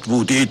شاهد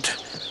بودید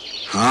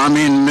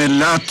همین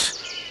ملت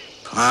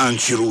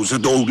 5 روز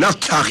دولت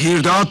تغییر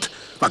داد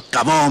و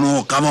قوام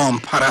و قوام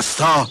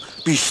پرستا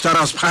بیشتر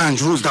از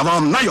 5 روز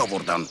دوام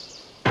نیاوردن.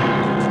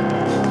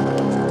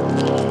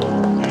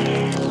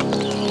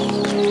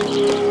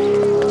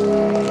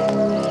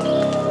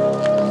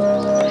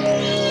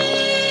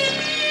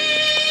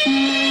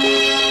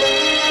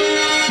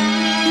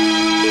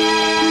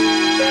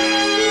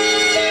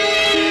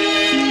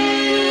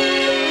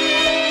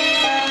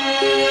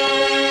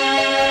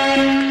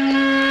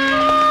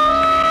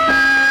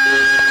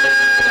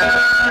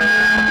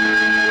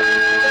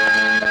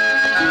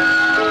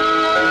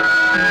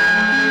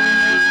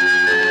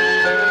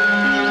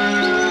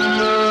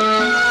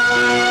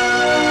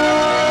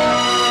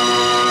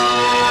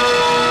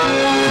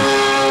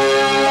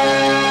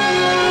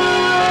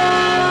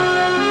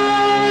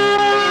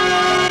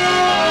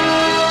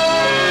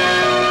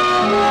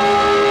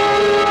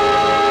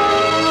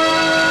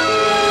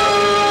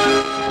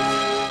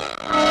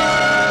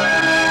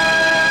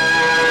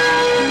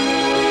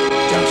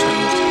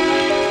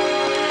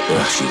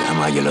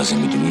 اما اگه لازم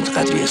میدونید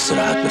قدری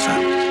استراحت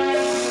بفرمایید.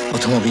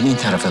 اتومبیل این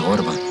طرف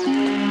قربان.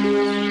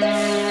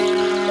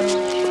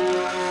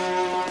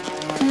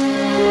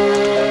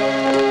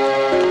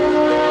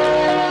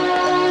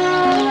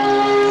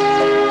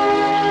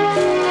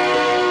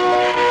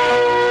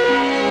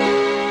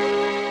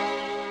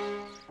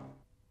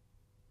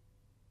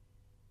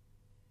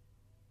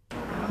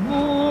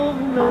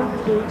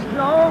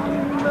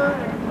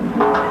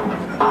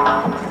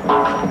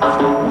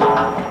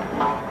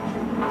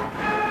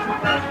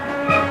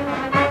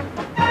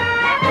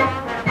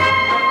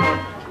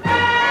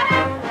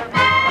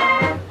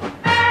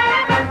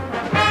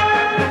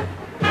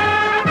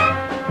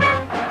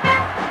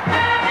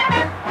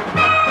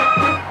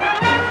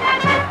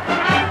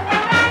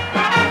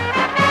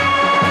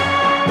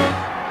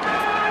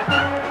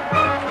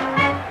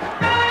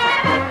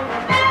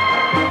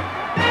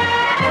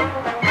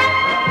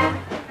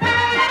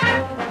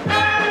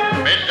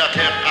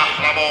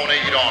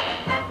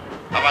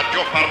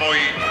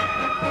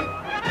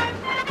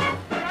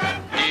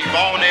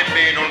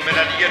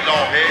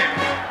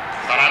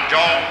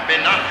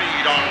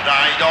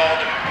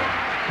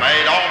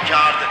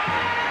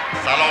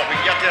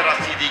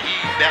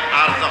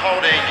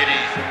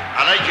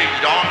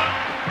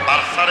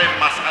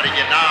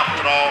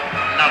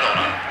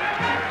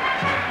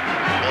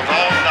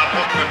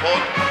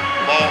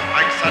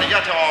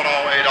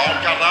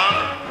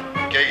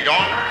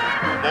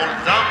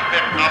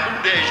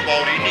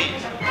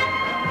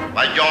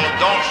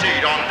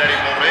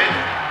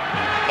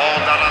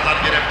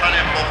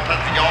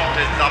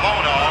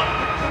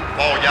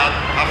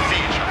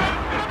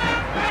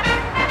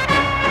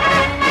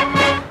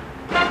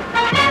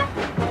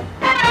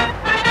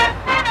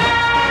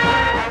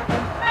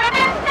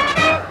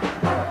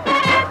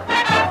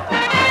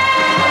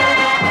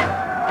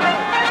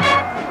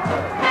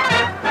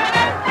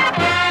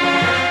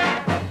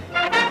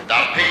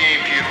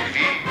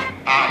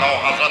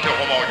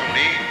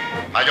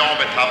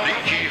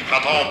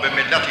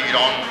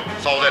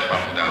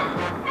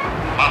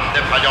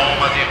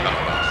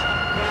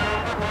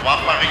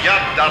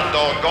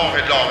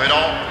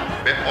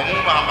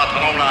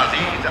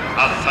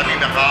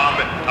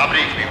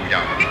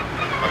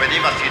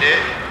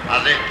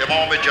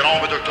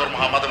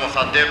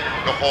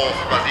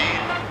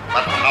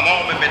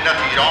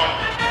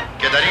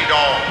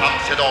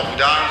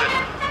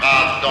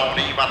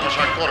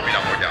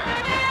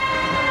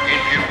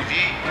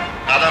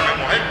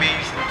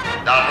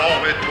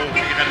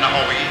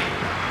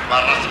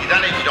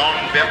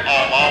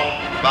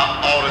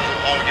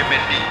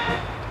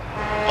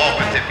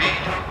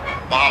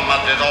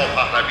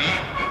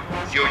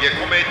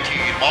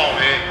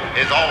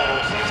 هزار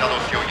و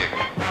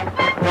 331.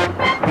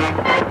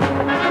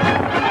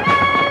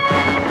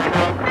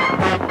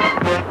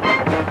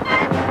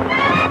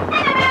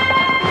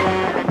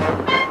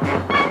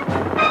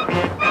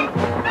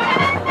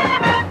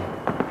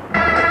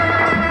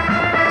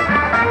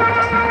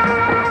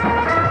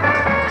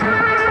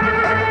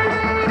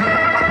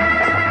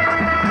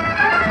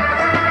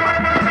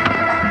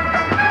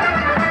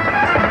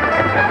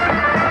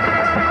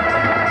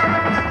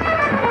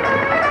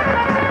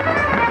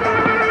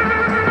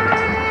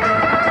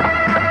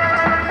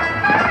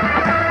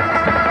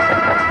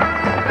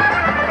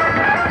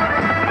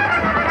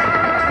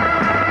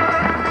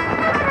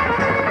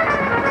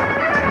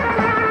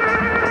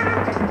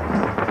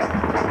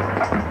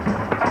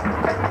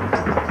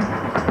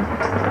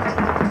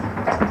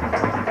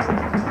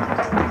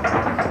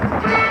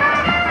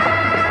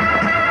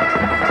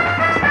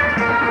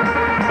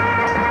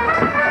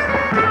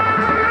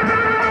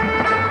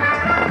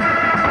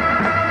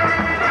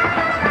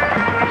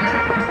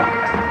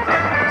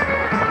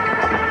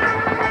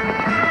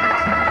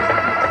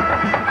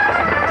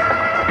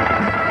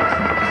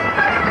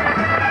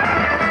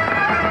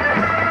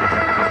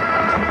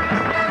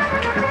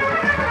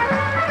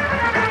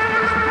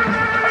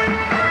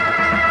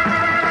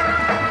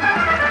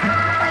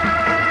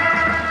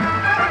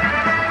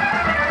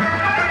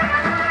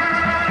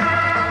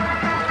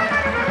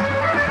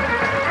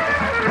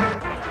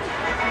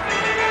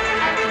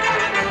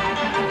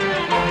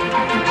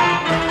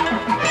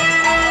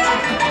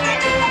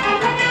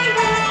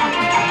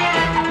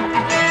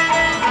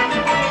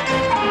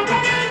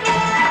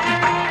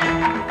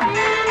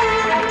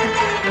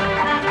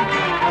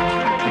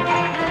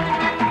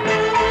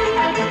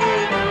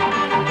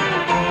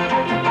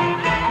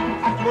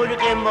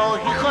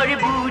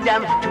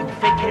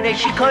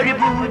 شکاری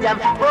بودم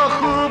با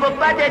خوب و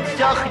بدت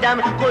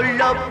ساختم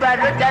قلاب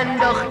برات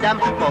انداختم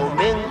با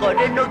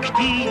منقاره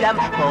نکتیدم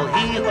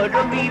ماهی ها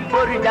رو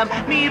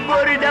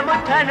میبردم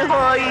و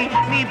تنهایی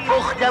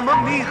میپختم و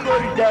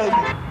میخوردم.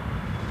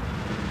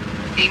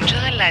 اینجا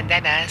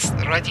لندن است،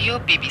 رادیو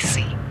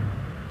BBC.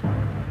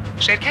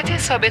 شرکت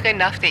سابق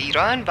نفت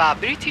ایران و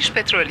بریتیش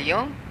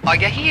پترولیوم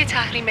آگهی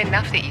تحریم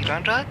نفت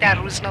ایران را در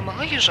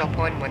روزنامه‌های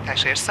ژاپن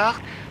منتشر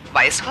ساخت و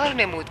اظهار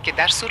نمود که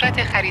در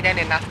صورت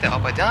خریدن نفت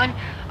آبادان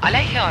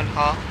علیه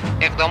آنها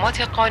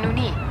اقدامات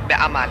قانونی به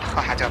عمل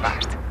خواهد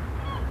آورد.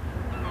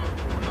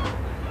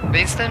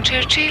 وینستون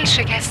چرچیل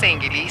شکست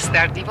انگلیس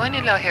در دیوان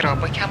لاهه را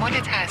با کمال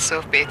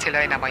تأسف به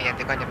اطلاع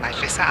نمایندگان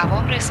مجلس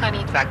عوام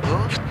رسانید و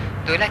گفت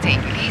دولت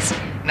انگلیس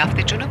نفت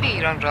جنوب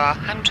ایران را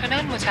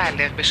همچنان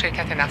متعلق به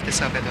شرکت نفت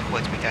سابق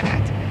خود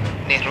می‌داند.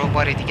 نهرو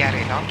بار دیگر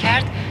اعلام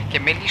کرد که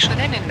ملی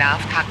شدن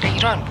نفت حق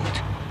ایران بود.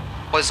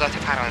 قضات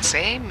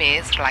فرانسه،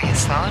 مصر،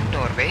 لهستان،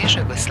 نروژ،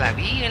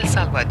 یوگسلاوی،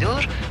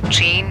 السلوادور،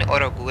 چین،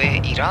 اوروگوئه،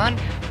 ایران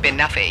به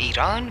نفع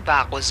ایران و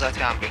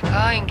قضات آمریکا،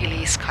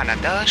 انگلیس،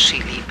 کانادا،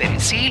 شیلی،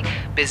 برزیل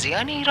به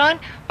زیان ایران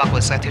و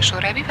قضات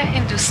شوروی و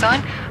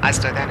هندوستان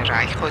از دادن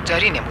رأی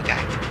خودداری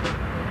نمودند.